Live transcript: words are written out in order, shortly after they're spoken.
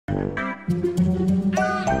I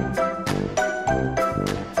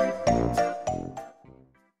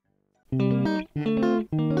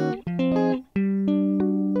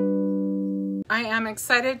am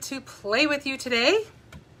excited to play with you today.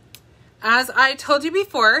 As I told you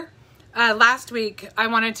before, last week I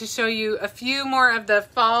wanted to show you a few more of the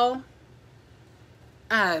fall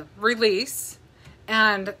release,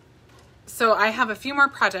 and so I have a few more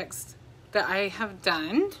projects that I have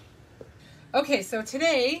done. Okay, so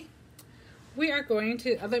today we are going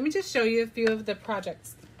to, let me just show you a few of the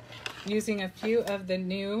projects using a few of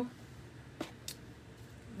the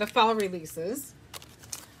fall releases.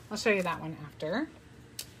 I'll show you that one after.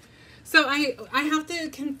 So I have to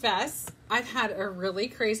confess, I've had a really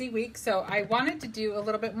crazy week, so I wanted to do a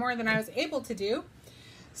little bit more than I was able to do.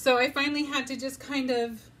 So I finally had to just kind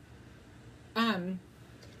of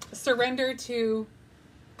surrender to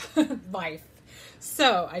life.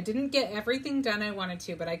 So I didn't get everything done I wanted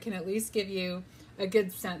to, but I can at least give you a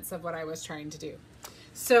good sense of what I was trying to do.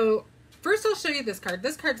 So first I'll show you this card.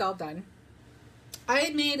 This card's all done.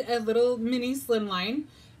 I made a little mini slimline,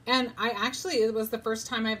 and it was the first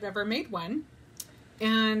time I've ever made one.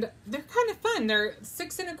 And they're kind of fun. They're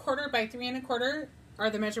 6 1/4 by 3 1/4 are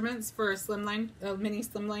the measurements for a mini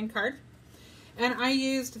slimline card. And I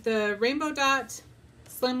used the Rainbow Dot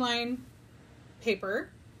slimline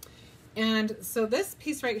paper. And so this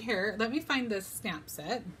piece right here, let me find this stamp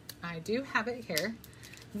set. I do have it here.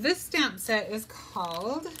 This stamp set is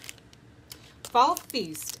called Fall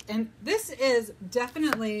Feast. And this is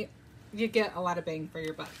definitely, you get a lot of bang for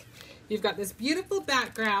your buck. You've got this beautiful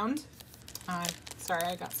background. Sorry,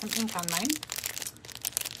 I got some ink on mine.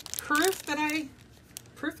 Proof that I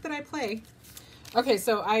play. Okay,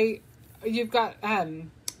 so you've got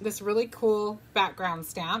this really cool background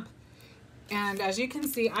stamp. And as you can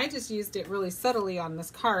see, I just used it really subtly on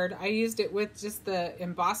this card. I used it with just the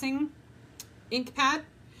embossing ink pad.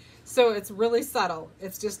 So it's really subtle.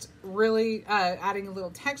 It's just really adding a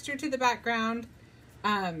little texture to the background.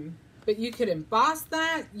 But you could emboss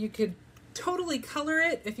that. You could totally color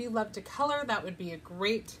it. If you love to color, that would be a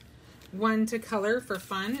great one to color for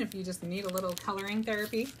fun if you just need a little coloring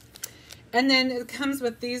therapy. And then it comes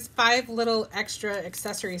with these 5 little extra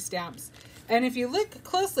accessory stamps. And if you look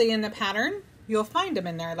closely in the pattern, you'll find them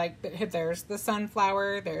in there. Like there's the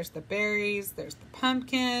sunflower, there's the berries, there's the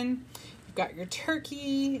pumpkin, you've got your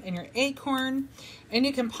turkey and your acorn. And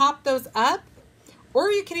you can pop those up, or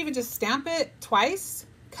you can even just stamp it twice,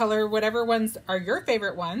 color whatever ones are your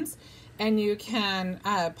favorite ones, and you can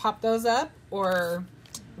pop those up or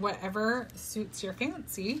whatever suits your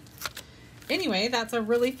fancy. Anyway, that's a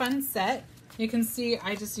really fun set. You can see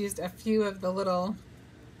I just used a few of the little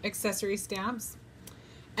accessory stamps.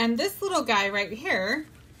 And this little guy right here,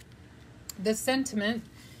 the sentiment,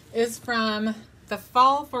 is from the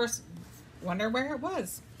Fall Forest, wonder where it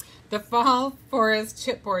was, the Fall Forest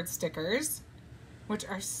Chipboard stickers, which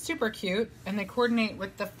are super cute, and they coordinate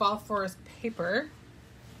with the Fall Forest paper,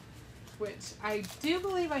 which I do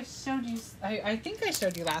believe I showed you, I think I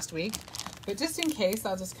showed you last week, but just in case,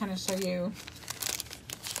 I'll just kind of show you.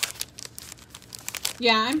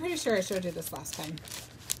 Yeah, I'm pretty sure I showed you this last time.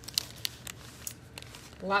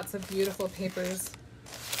 Lots of beautiful papers.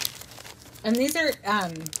 And these are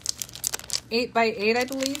 8 by 8, I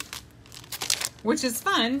believe, which is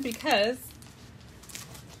fun because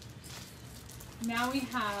now we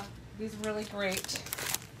have these really great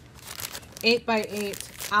 8 by 8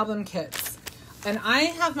 album kits. And I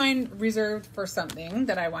have mine reserved for something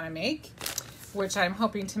that I want to make, which I'm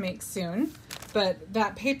hoping to make soon. But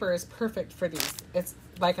that paper is perfect for these. It's,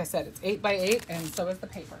 like I said, it's 8 by 8, and so is the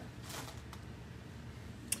paper.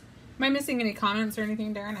 Am I missing any comments or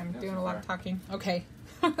anything, Darren? I'm doing a lot of talking. Okay.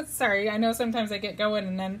 Sorry, I know sometimes I get going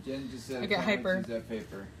and then Jen just said, I get hyper. use that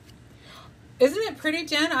paper. Isn't it pretty,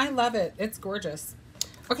 Jen? I love it. It's gorgeous.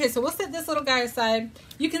 Okay, so we'll set this little guy aside.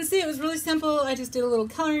 You can see it was really simple. I just did a little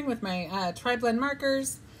coloring with my tri-blend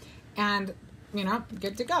markers and, you know,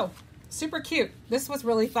 good to go. Super cute. This was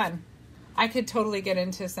really fun. I could totally get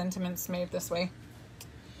into sentiments made this way.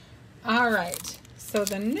 All right, so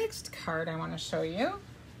the next card I want to show you.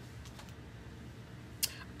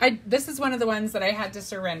 This is one of the ones that I had to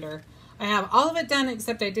surrender. I have all of it done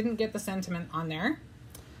except I didn't get the sentiment on there.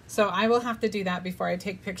 So I will have to do that before I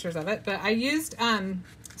take pictures of it. But I used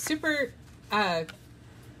super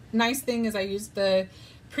nice thing is I used the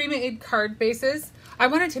pre-made card bases. I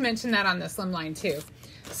wanted to mention that on the slimline too.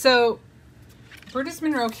 So Brutus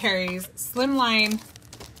Monroe carries slimline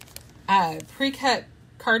pre-cut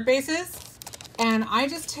card bases, and I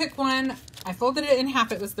just took one, I folded it in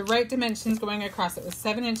half. It was the right dimensions going across. It was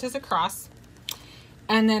 7 inches across,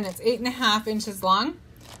 and then it's 8.5 inches long.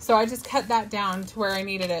 So I just cut that down to where I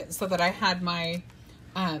needed it so that I had my,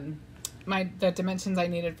 the dimensions I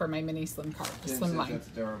needed for my mini slim card, slim line. That's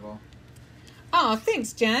adorable. Oh,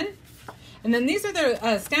 thanks, Jen. And then these are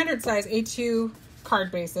the standard size A2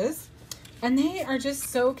 card bases. And they are just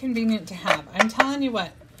so convenient to have. I'm telling you what,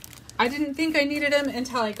 I didn't think I needed them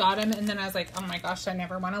until I got them. And then I was like, oh my gosh, I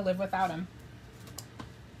never want to live without them.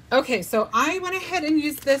 Okay, so I went ahead and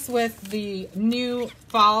used this with the new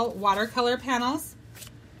fall watercolor panels.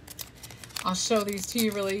 I'll show these to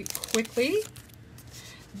you really quickly.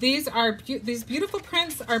 These beautiful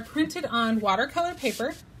prints are printed on watercolor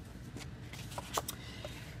paper.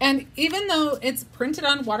 And even though it's printed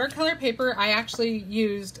on watercolor paper, I actually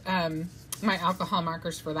used my alcohol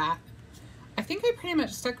markers for that. I think I pretty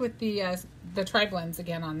much stuck with the tri-blends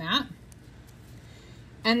again on that.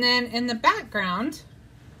 And then in the background,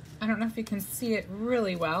 I don't know if you can see it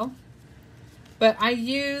really well, but I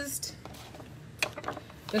used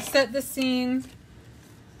the Set the Scene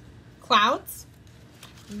clouds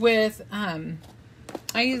with, I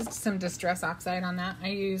used some Distress Oxide on that. I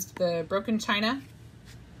used the Broken China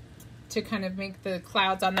to kind of make the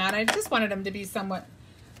clouds on that. I just wanted them to be somewhat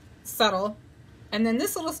subtle. And then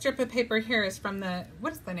this little strip of paper here is from the,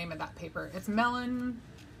 what is the name of that paper? It's Melon.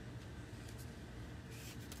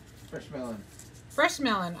 Fresh Melon. Fresh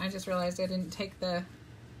Melon. I just realized I didn't take the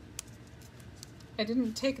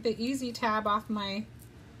easy tab off my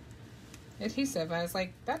adhesive. I was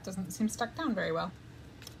like, that doesn't seem stuck down very well.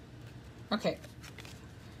 Okay.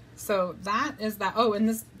 So that is that. Oh, and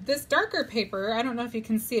this darker paper, I don't know if you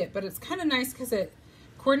can see it, but it's kind of nice because it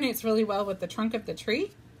coordinates really well with the trunk of the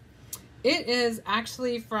tree. It is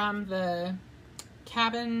actually from the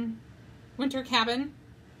Winter Cabin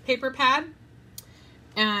paper pad.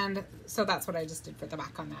 And so that's what I just did for the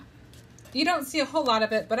back on that. You don't see a whole lot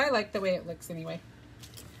of it, but I like the way it looks anyway.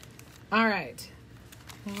 All right.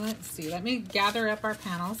 Let's see. Let me gather up our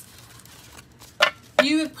panels.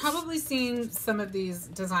 You have probably seen some of these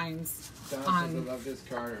designs. Donna says, I love this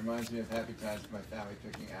card. It reminds me of happy times with my family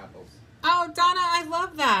picking apples. Oh, Donna, I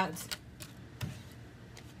love that.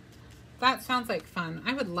 That sounds like fun.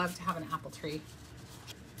 I would love to have an apple tree.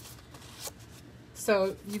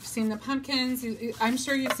 So you've seen the pumpkins. I'm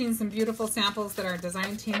sure you've seen some beautiful samples that our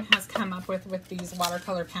design team has come up with these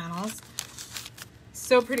watercolor panels.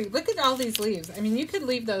 So pretty. Look at all these leaves. I mean, you could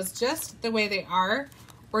leave those just the way they are,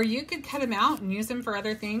 or you could cut them out and use them for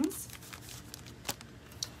other things.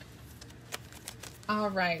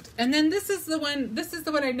 All right. And then this is the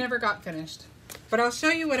one I never got finished, but I'll show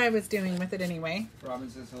you what I was doing with it anyway. Robin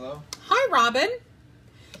says hello. Hi, Robin.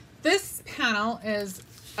 This panel is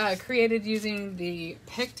created using the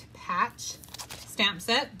Picked Patch stamp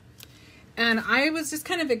set. And I was just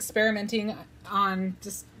kind of experimenting on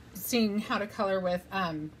just seeing how to color with,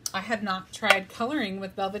 I had not tried coloring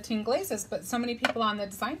with velveteen glazes, but so many people on the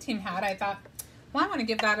design team had, I thought, well, I want to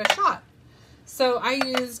give that a shot. So I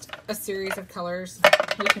used a series of colors.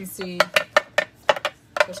 You can see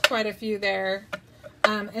there's quite a few there.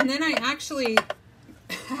 And then I actually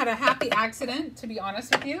had a happy accident, to be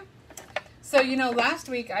honest with you. So, you know, last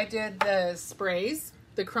week I did the sprays,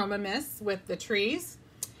 the Chroma Mist with the trees.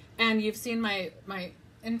 And you've seen my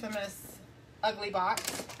infamous ugly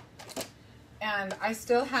box. And I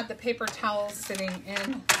still had the paper towels sitting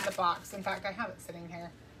in the box. In fact, I have it sitting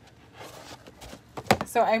here.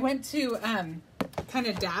 So I went to kind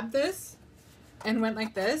of dab this and went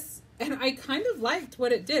like this. And I kind of liked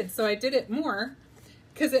what it did. So I did it more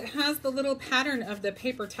because it has the little pattern of the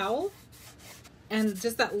paper towel. And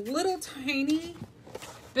just that little tiny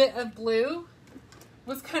bit of blue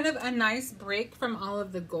was kind of a nice break from all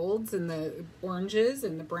of the golds and the oranges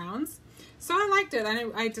and the browns. So I liked it.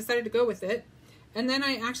 I decided to go with it. And then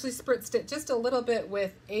I actually spritzed it just a little bit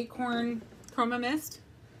with Acorn Chroma Mist.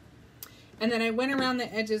 And then I went around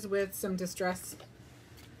the edges with some Distress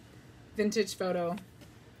Vintage Photo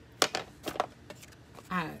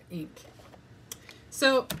ink.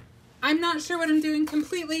 So I'm not sure what I'm doing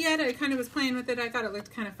completely yet. I kind of was playing with it. I thought it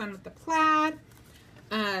looked kind of fun with the plaid.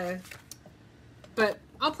 But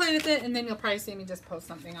I'll play with it, and then you'll probably see me just post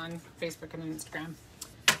something on Facebook and Instagram.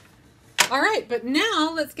 All right, but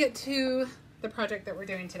now let's get to the project that we're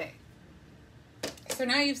doing today. So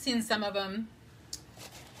now you've seen some of them,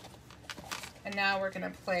 and now we're going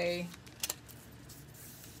to play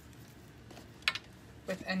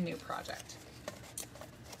with a new project.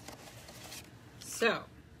 So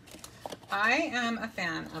I am a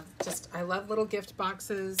fan of I love little gift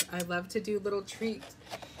boxes. I love to do little treat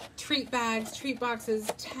bags, treat boxes,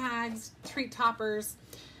 tags, treat toppers.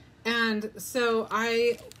 And so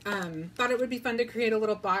I thought it would be fun to create a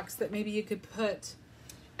little box that maybe you could put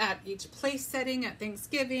at each place setting at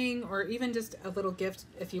Thanksgiving, or even just a little gift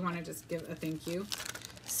if you want to just give a thank you.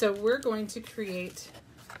 So we're going to create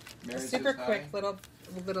a super quick little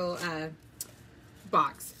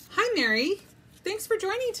box. Hi, Mary. Thanks for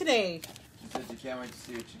joining today. She says you can't wait to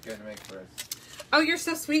see what she's going to make for us. Oh, you're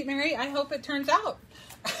so sweet, Mary. I hope it turns out.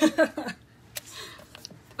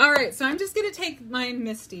 All right, so I'm just going to take my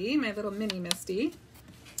Misty, my little mini Misty,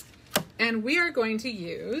 and we are going to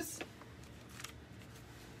use,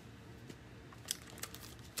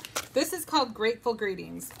 this is called Grateful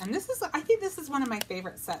Greetings, and this is, I think this is one of my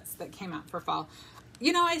favorite sets that came out for fall.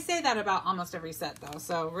 You know, I say that about almost every set, though,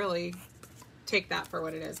 so really take that for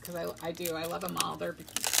what it is, because I do. I love them all.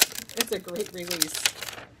 It's a great release.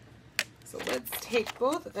 So let's take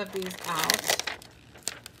both of these out.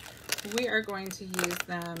 We are going to use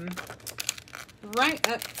them right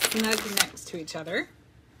up snug next to each other.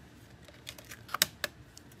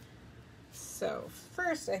 So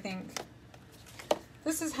first, I think,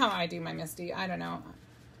 this is how I do my Misty. I don't know.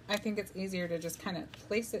 I think it's easier to just kind of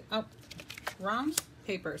place it. Oh, wrong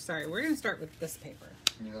paper. Sorry. We're going to start with this paper.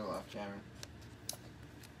 You're a little off camera.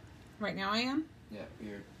 Right now I am? Yeah,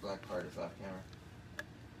 your black part is off camera.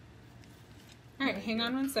 All right, hang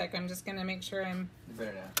on one sec. I'm just going to make sure I'm... You're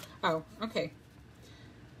better now. Oh, okay.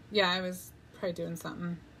 Yeah, I was probably doing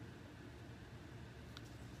something.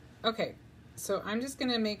 Okay, so I'm just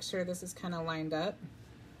going to make sure this is kind of lined up.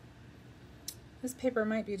 This paper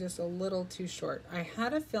might be just a little too short. I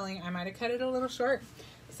had a feeling I might have cut it a little short.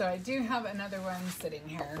 So I do have another one sitting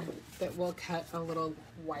here that will cut a little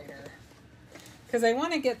wider. Because I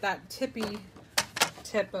want to get that tippy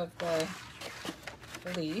tip of the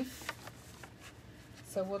leaf.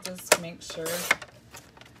 So we'll just make sure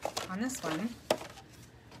on this one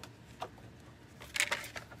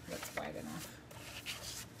that's wide enough.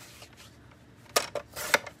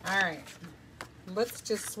 All right, let's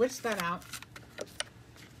just switch that out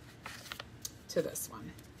to this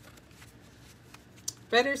one.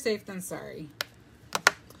 Better safe than sorry.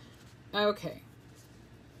 Okay.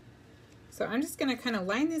 So I'm just going to kind of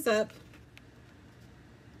line these up.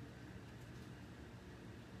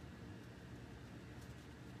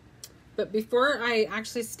 But before I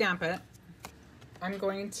actually stamp it, I'm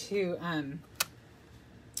going to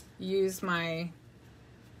use my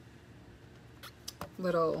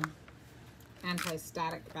little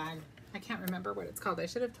anti-static bag. I can't remember what it's called. I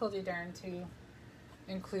should have told you, Darren, to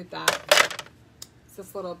include that. It's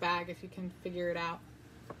this little bag, if you can figure it out.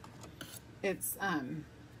 It's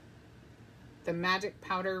the magic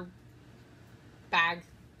powder bag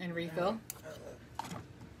and refill.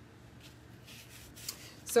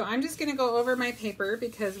 So I'm just going to go over my paper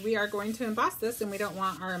because we are going to emboss this and we don't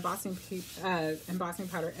want our embossing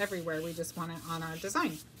powder everywhere. We just want it on our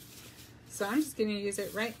design. So I'm just going to use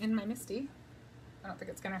it right in my Misty. I don't think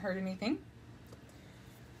it's going to hurt anything.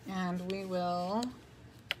 And we will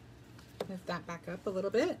move that back up a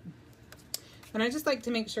little bit. And I just like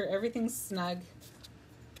to make sure everything's snug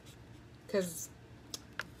because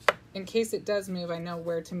in case it does move, I know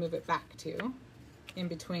where to move it back to in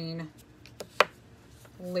between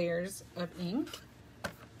layers of ink.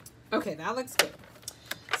 Okay, that looks good.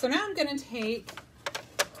 So now I'm going to take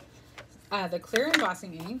the clear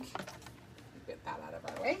embossing ink. Get that out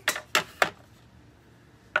of our way.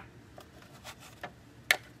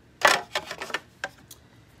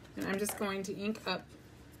 And I'm just going to ink up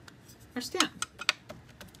our stamp.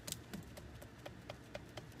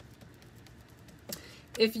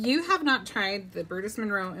 If you have not tried the Brutus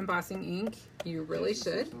Monroe embossing ink, you really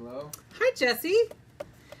should. Hello. Hi, Jessie.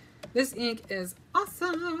 This ink is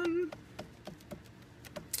awesome.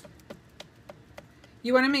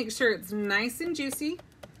 You want to make sure it's nice and juicy.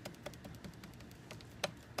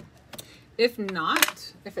 If it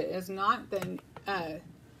is not, then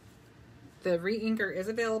the re-inker is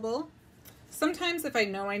available. Sometimes if I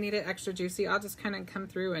know I need it extra juicy, I'll just kind of come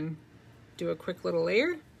through and do a quick little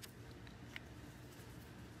layer.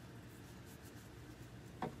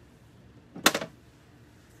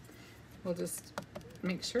 We'll just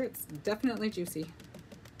make sure it's definitely juicy.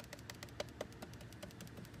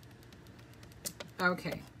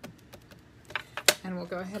 Okay. And we'll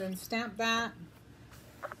go ahead and stamp that.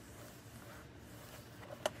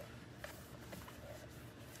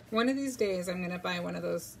 One of these days I'm going to buy one of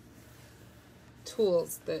those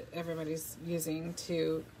tools that everybody's using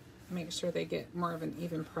to make sure they get more of an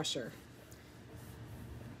even pressure.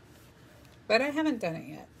 But I haven't done it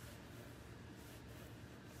yet.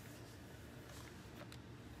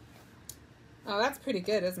 Oh, that's pretty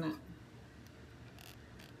good, isn't it?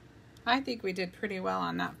 I think we did pretty well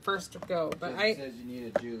on that first go, but It says you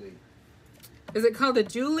need a Julie. Is it called a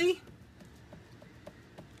Julie?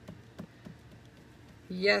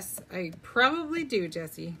 Yes, I probably do,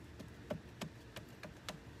 Jessie.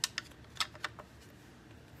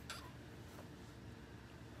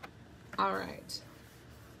 All right.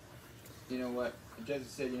 You know what? Jesse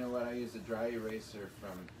said, you know what? I use a dry eraser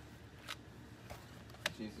from...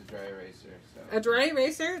 She used a dry eraser. So. A dry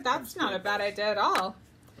eraser? That's not a bad idea at all.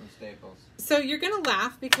 From Staples. So you're going to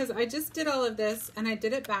laugh because I just did all of this and I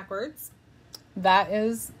did it backwards. That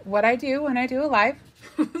is what I do when I do a live.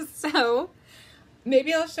 So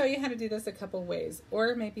maybe I'll show you how to do this a couple ways.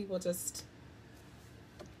 Or maybe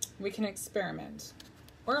we can experiment.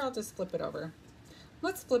 Or I'll just flip it over.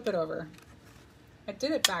 Let's flip it over. I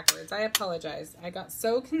did it backwards. I apologize. I got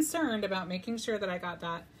so concerned about making sure that I got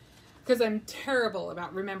that because I'm terrible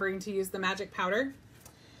about remembering to use the magic powder.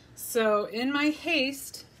 So in my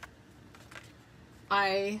haste,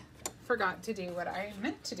 I forgot to do what I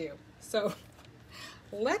meant to do. So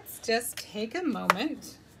let's just take a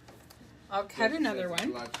moment. I'll cut another one. It's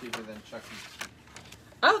a lot cheaper than Chucky's.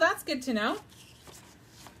 Oh, that's good to know.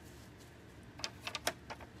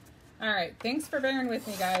 All right, thanks for bearing with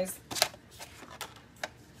me, guys.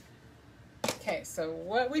 Okay, so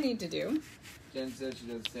what we need to do... Jen said she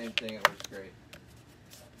does the same thing. It looks great.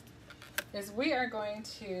 ...is we are going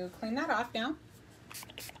to clean that off now.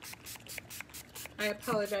 I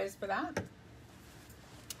apologize for that.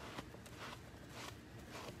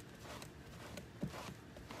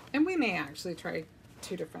 And we may actually try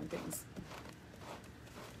 2 different things.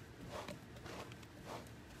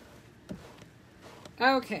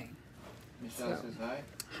 Okay. Michelle says hi.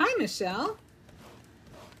 Hi, Michelle.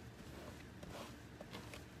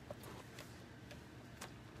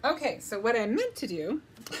 Okay, so what I meant to do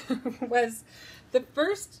was the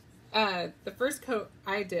first coat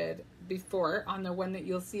I did before on the one that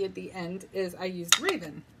you'll see at the end is I used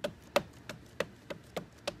Raven.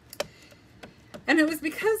 And it was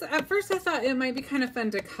because at first I thought it might be kind of fun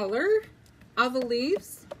to color all the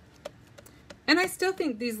leaves. And I still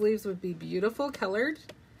think these leaves would be beautiful colored.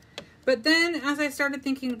 But then as I started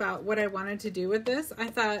thinking about what I wanted to do with this, I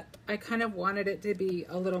thought I kind of wanted it to be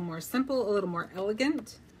a little more simple, a little more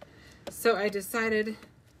elegant. So I decided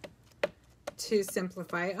to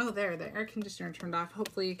simplify. Oh, there, the air conditioner turned off.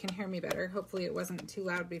 Hopefully you can hear me better. Hopefully it wasn't too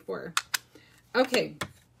loud before. Okay.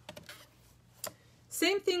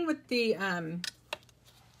 Same thing with the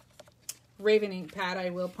Raven ink pad. I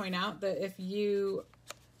will point out that if you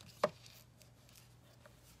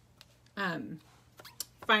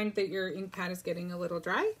find that your ink pad is getting a little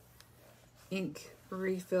dry, ink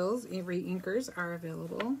refills, re-inkers are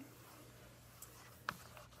available.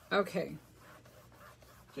 Okay.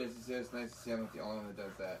 Jesse says it's nice to see I'm not the only one that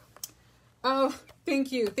does that. Oh,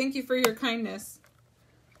 thank you. Thank you for your kindness.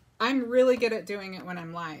 I'm really good at doing it when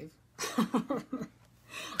I'm live.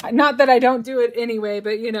 Not that I don't do it anyway,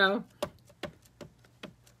 but you know.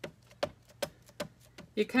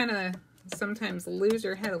 You kind of sometimes lose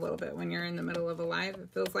your head a little bit when you're in the middle of a live, it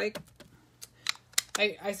feels like.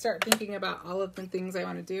 I start thinking about all of the things I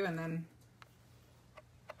want to do, and then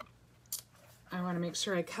I want to make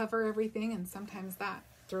sure I cover everything, and sometimes that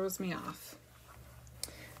throws me off.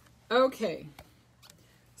 Okay,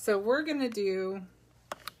 so we're going to do,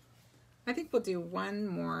 I think we'll do one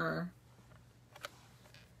more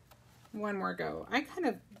go. I kind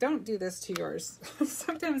of don't do this to yours.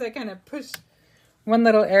 Sometimes I kind of push one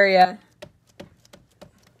little area,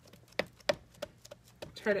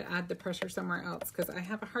 try to add the pressure somewhere else because I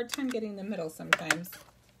have a hard time getting the middle sometimes.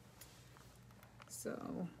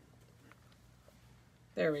 So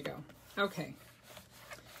there we go. Okay.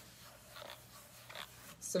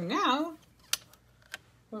 So now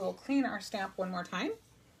we will clean our stamp one more time.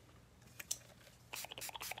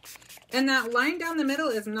 And that line down the middle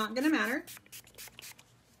is not going to matter.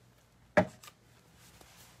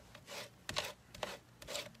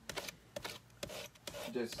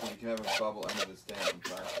 Just so you can have a bubble under the stamp in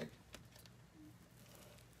plastic.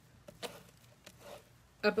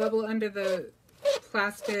 A bubble under the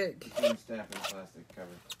plastic. You can stamp in plastic cover.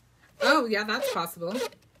 Oh, yeah, that's possible.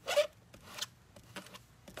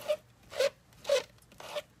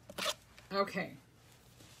 Okay.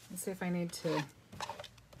 Let's see if I need to.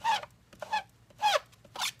 I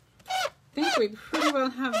think we pretty well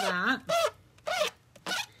have that.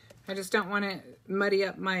 I just don't want to muddy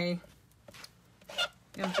up my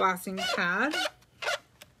embossing pad.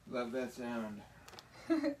 Love that sound.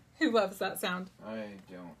 Who loves that sound? I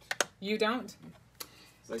don't. You don't?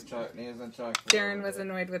 It's like nails on chalk. Darren was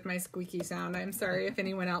annoyed with my squeaky sound. I'm sorry if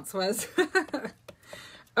anyone else was.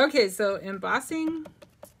 Okay, so embossing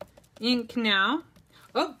ink now.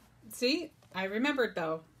 Oh, see? I remembered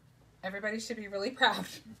though. Everybody should be really proud.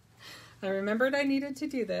 I remembered I needed to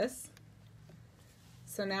do this.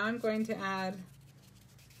 So now I'm going to add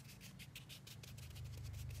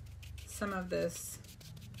some of this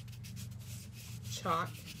chalk.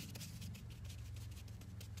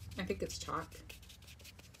 I think it's chalk,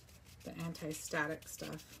 the anti-static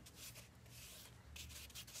stuff.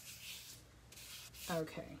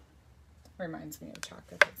 Okay, reminds me of chalk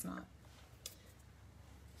if it's not.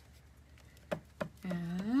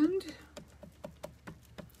 And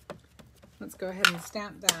let's go ahead and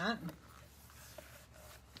stamp that.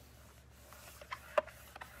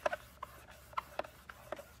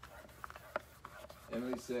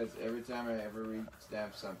 Emily says, every time I ever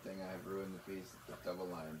re-stamp something, I have ruined the piece with double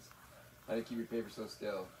lines. How do you keep your paper so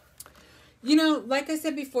still? You know, like I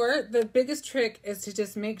said before, the biggest trick is to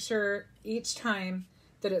just make sure each time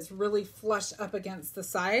that it's really flush up against the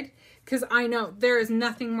side. Because I know there is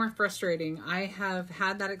nothing more frustrating. I have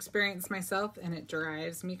had that experience myself and it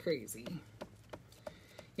drives me crazy.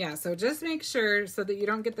 Yeah, so just make sure so that you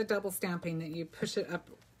don't get the double stamping that you push it up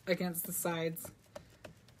against the sides.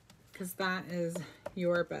 Because that is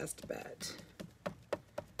your best bet.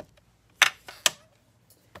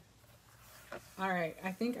 All right,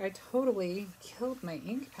 I think I totally killed my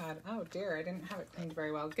ink pad. Oh dear, I didn't have it cleaned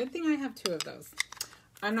very well. Good thing I have 2 of those.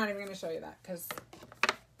 I'm not even going to show you that because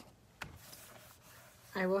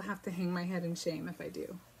I will have to hang my head in shame if I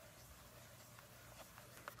do.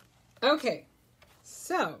 Okay,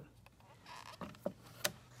 so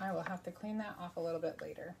I will have to clean that off a little bit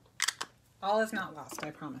later. All is not lost, I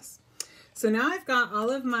promise. So now I've got all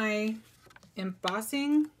of my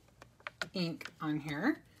embossing ink on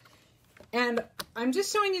here. And I'm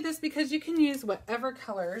just showing you this because you can use whatever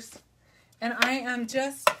colors. And I am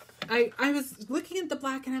just, I was looking at the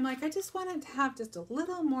black and I'm like, I just want it to have just a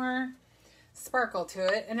little more sparkle to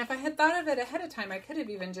it. And if I had thought of it ahead of time, I could have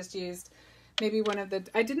even just used maybe one of the,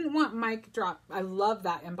 I didn't want mic drop. I love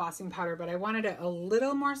that embossing powder, but I wanted it a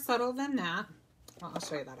little more subtle than that. Well, I'll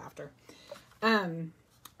show you that after.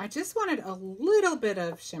 I just wanted a little bit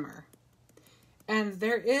of shimmer. And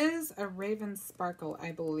there is a Raven Sparkle,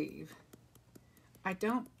 I believe. I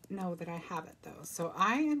don't know that I have it though. So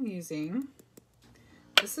I am using,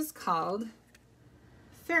 this is called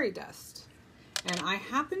Fairy Dust. And I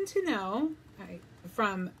happen to know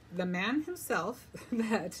from the man himself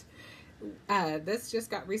that this just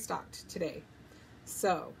got restocked today.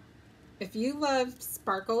 So if you love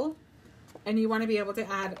sparkle and you want to be able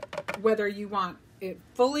to add, whether you want it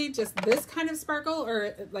fully just this kind of sparkle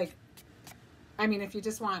or like, I mean, if you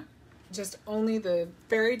just want just only the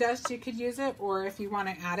fairy dust, you could use it, or if you want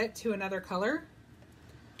to add it to another color,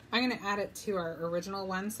 I'm going to add it to our original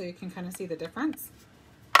one so you can kind of see the difference.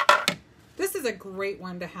 This is a great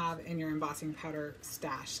one to have in your embossing powder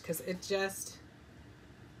stash because it just,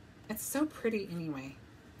 it's so pretty anyway.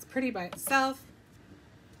 It's pretty by itself.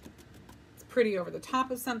 It's pretty over the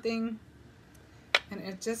top of something. And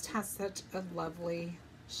it just has such a lovely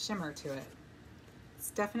shimmer to it. It's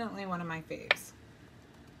definitely one of my faves.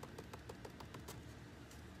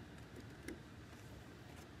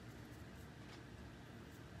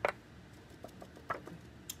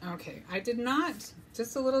 Okay, I did not,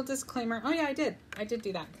 just a little disclaimer. Oh yeah, I did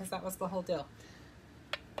do that because that was the whole deal.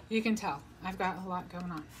 You can tell, I've got a lot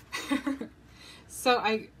going on. So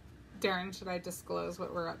Darren, should I disclose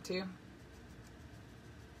what we're up to?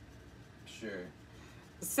 Sure.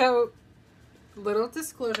 So, little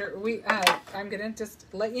disclosure, I'm gonna just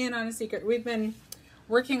let you in on a secret. We've been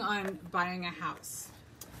working on buying a house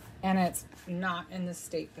and it's not in the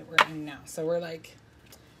state that we're in now. So we're like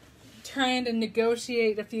trying to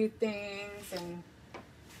negotiate a few things and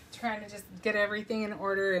trying to just get everything in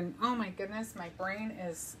order. And oh my goodness, my brain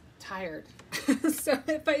is tired. So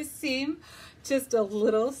if I seem just a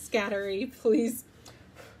little scattery, please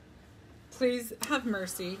have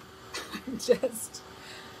mercy. I'm just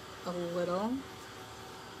a little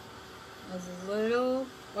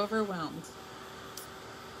overwhelmed.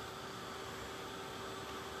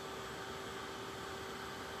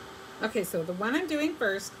 Okay, so the one I'm doing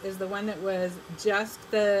first is the one that was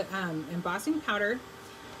just the embossing powder.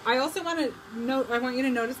 I also want to note, I want you to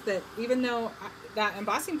notice that even though that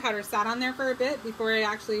embossing powder sat on there for a bit before the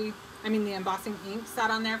embossing ink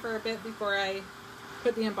sat on there for a bit before I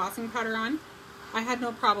put the embossing powder on, I had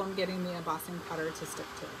no problem getting the embossing powder to stick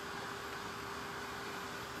to it.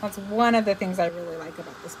 That's one of the things I really like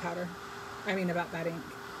about this powder. About that ink.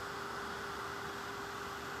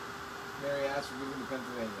 Mary asked for moving to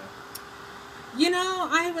Pennsylvania. You know,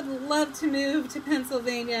 I would love to move to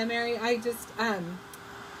Pennsylvania, Mary. I just,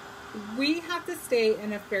 we have to stay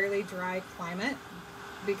in a fairly dry climate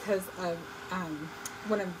because of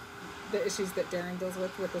one of the issues that Darren deals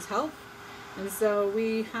with his health. And so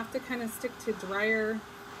we have to kind of stick to drier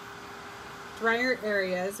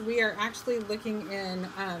areas. We are actually looking in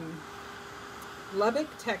Lubbock,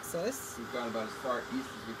 Texas. We've gone about as far east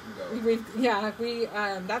as we can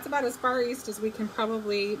go. That's about as far east as we can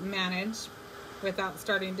probably manage without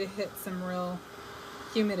starting to hit some real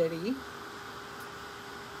humidity.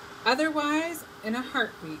 Otherwise, in a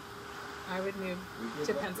heartbeat, I would move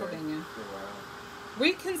to Pennsylvania.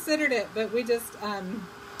 We considered it, but we just,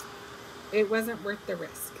 it wasn't worth the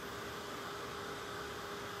risk.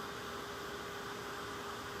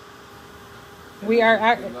 We are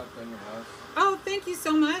at... Good luck on your house. Oh, thank you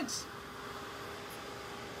so much.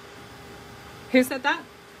 Who said that?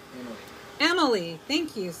 Emily,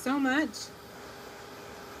 thank you so much.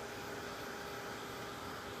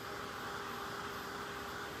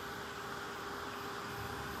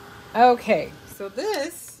 Okay, so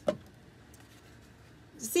this,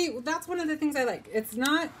 see, that's one of the things I like. It's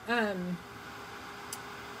not,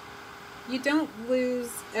 you don't lose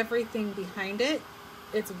everything behind it.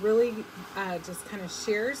 It's really just kind of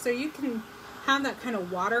sheer. So you can have that kind of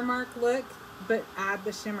watermark look, but add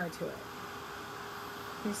the shimmer to it.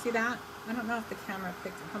 Can you see that? I don't know if the camera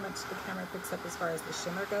how much the camera picks up as far as the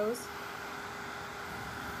shimmer goes.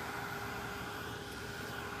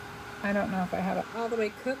 I don't know if I have it all the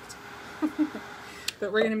way cooked.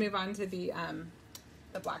 But we're going to move on to the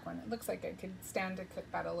black one. It looks like I could stand to cook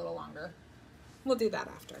that a little longer. We'll do that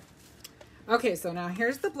after. Okay, so now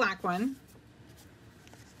here's the black one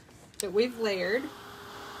that we've layered.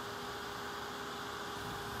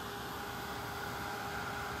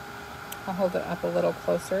 I'll hold it up a little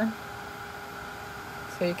closer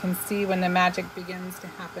so you can see when the magic begins to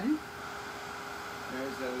happen.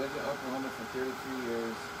 I've lived in Oklahoma for 33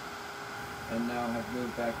 years and now have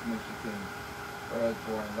moved back to Michigan, where I was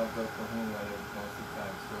born. Loved Oklahoma weather most of the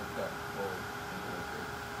time, so it got cold in the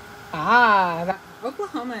winter.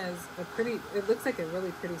 Oklahoma is a pretty, it looks like a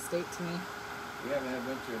really pretty state to me. We haven't had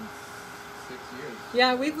winter in 6 years.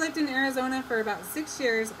 Yeah, we've lived in Arizona for about 6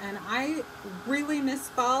 years, and I really miss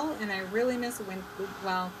fall, and I really miss winter.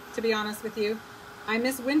 Well, to be honest with you, I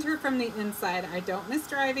miss winter from the inside. I don't miss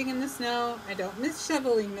driving in the snow. I don't miss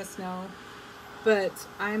shoveling the snow. But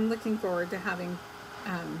I'm looking forward to having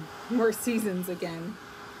more seasons again.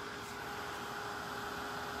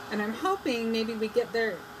 And I'm hoping maybe we get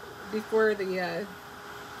there before the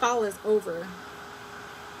fall is over.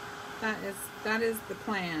 That is the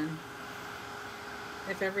plan.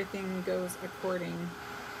 If everything goes according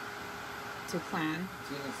to plan.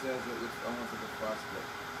 Tina says it looks almost like a frostbite.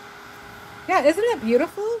 Yeah, isn't it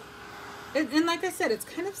beautiful? And like I said, it's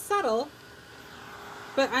kind of subtle.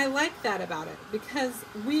 But I like that about it because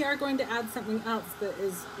we are going to add something else that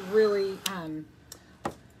is really,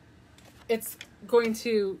 it's going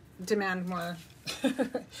to demand more,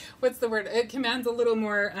 what's the word? It commands a little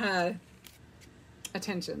more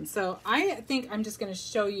attention. So I think I'm just going to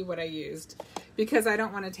show you what I used because I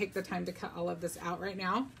don't want to take the time to cut all of this out right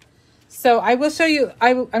now. So I will show you,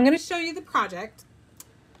 I'm going to show you the project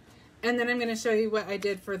and then I'm going to show you what I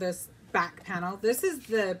did for this back panel. This is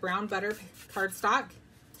the brown butter cardstock.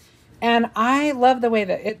 And I love the way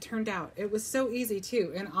that it turned out. It was so easy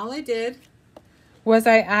too. And all I did was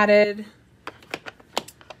I added,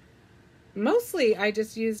 mostly I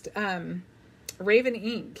just used Raven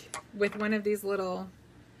ink with one of these little,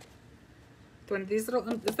 is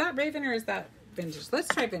that Raven or is that vintage? Let's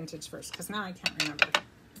try vintage first because now I can't remember.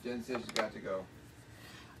 Jen says she's got to go.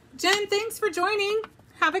 Jen, thanks for joining.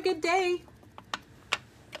 Have a good day.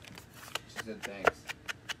 She said thanks.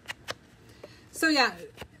 So yeah,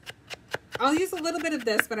 I'll use a little bit of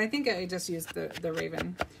this, but I think I just used the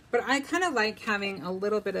Raven. But I kind of like having a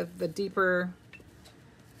little bit of the deeper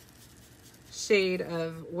shade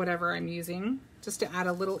of whatever I'm using, just to add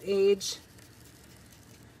a little age.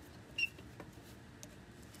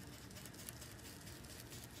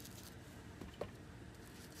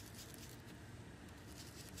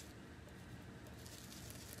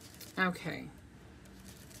 Okay.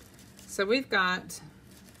 So we've got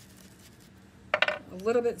a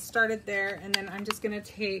little bit started there, and then I'm just going to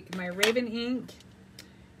take my Raven ink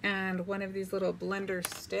and one of these little blender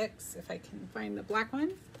sticks, if I can find the black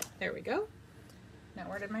one. There we go. Now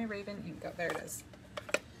where did my Raven ink go? There it is.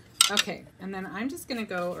 Okay, and then I'm just going to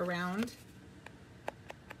go around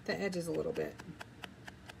the edges a little bit.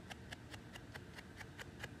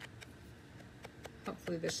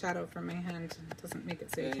 Hopefully the shadow from my hand doesn't make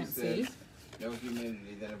it so you can't see. No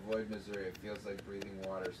humidity, then avoid Missouri. It feels like breathing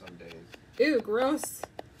water some days. Ew, gross.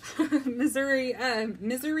 Missouri,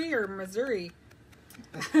 misery or Missouri?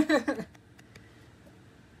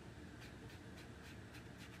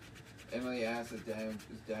 Emily asked if is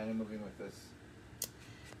Daniel moving with us?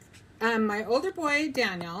 My older boy,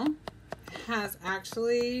 Daniel, has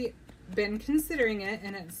actually been considering it,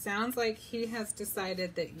 and it sounds like he has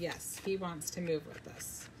decided that, yes, he wants to move with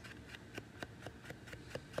us.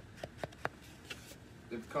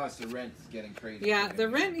 The cost of rent is getting crazy. Yeah, the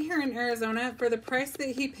rent here in Arizona, for the price that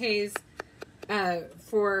he pays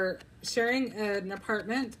for sharing an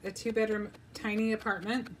apartment, a 2-bedroom tiny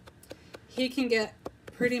apartment, he can get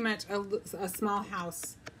pretty much a small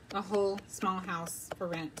house, a whole small house for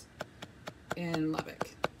rent in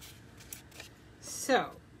Lubbock.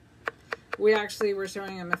 So we actually were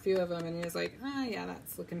showing him a few of them, and he was like, oh yeah,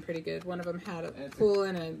 that's looking pretty good. One of them had a pool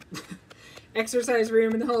and an exercise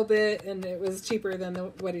room and the whole bit, and it was cheaper than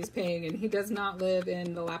what he's paying, and he does not live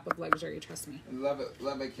in the lap of luxury, trust me.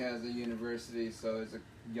 Lubbock has a university, so there's a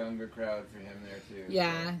younger crowd for him there too.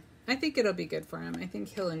 Yeah, so I think it'll be good for him. I think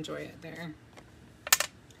he'll enjoy it there.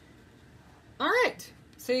 All right,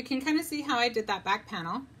 so you can kind of see how I did that back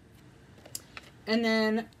panel. And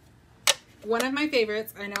then one of my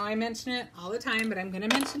favorites, I know I mention it all the time, but I'm going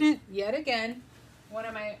to mention it yet again. One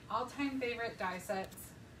of my all-time favorite die sets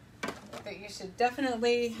that you should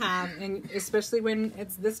definitely have, and especially when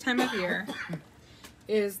it's this time of year,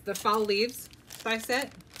 is the Fall Leaves die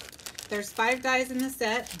set. There's 5 dies in the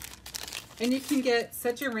set, and you can get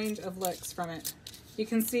such a range of looks from it. You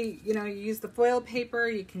can see, you know, you use the foil paper,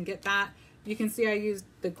 you can get that. You can see I used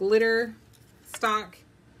the Glitterstock,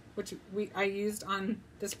 which I used on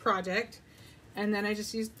this project, and then I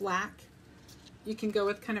just used black. You can go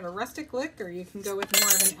with kind of a rustic look, or you can go with more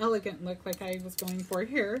of an elegant look like I was going for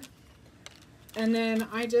here. And then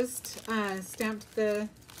I just stamped the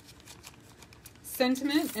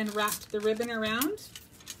sentiment and wrapped the ribbon around.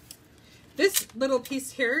 This little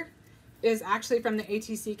piece here is actually from the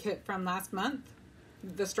ATC kit from last month,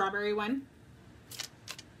 the strawberry one.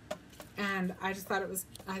 And I just thought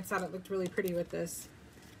I thought it looked really pretty with this.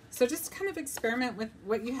 So just kind of experiment with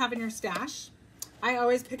what you have in your stash. I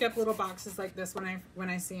always pick up little boxes like this when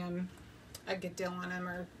I see them, a good deal on them,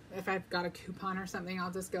 or if I've got a coupon or something,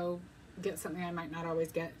 I'll just go get something I might not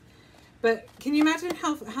always get. But can you imagine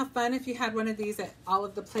how fun if you had one of these at all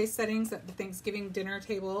of the place settings at the Thanksgiving dinner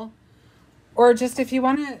table, or just if you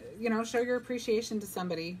want to, you know, show your appreciation to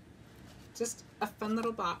somebody. Just a fun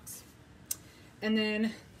little box. And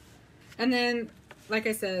then, like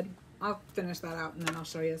I said, I'll finish that out and then I'll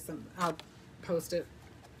show you I'll post it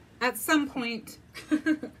at some point.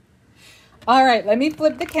 All right, let me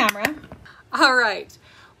flip the camera. All right.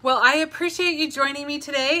 Well, I appreciate you joining me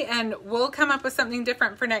today, and we'll come up with something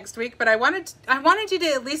different for next week. But I wanted you to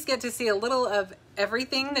at least get to see a little of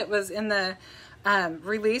everything that was in the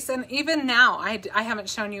release. And even now, I haven't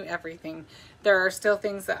shown you everything. There are still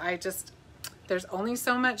things that there's only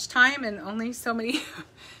so much time and only so many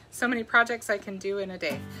projects I can do in a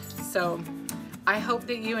day. So I hope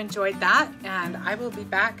that you enjoyed that, and I will be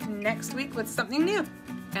back next week with something new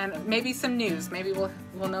and maybe some news. Maybe we'll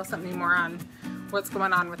know something more on what's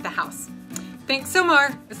going on with the house. Thanks some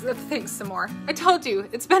more. I told you,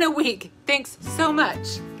 it's been a week. Thanks so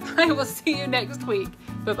much. I will see you next week.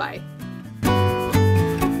 Bye-bye.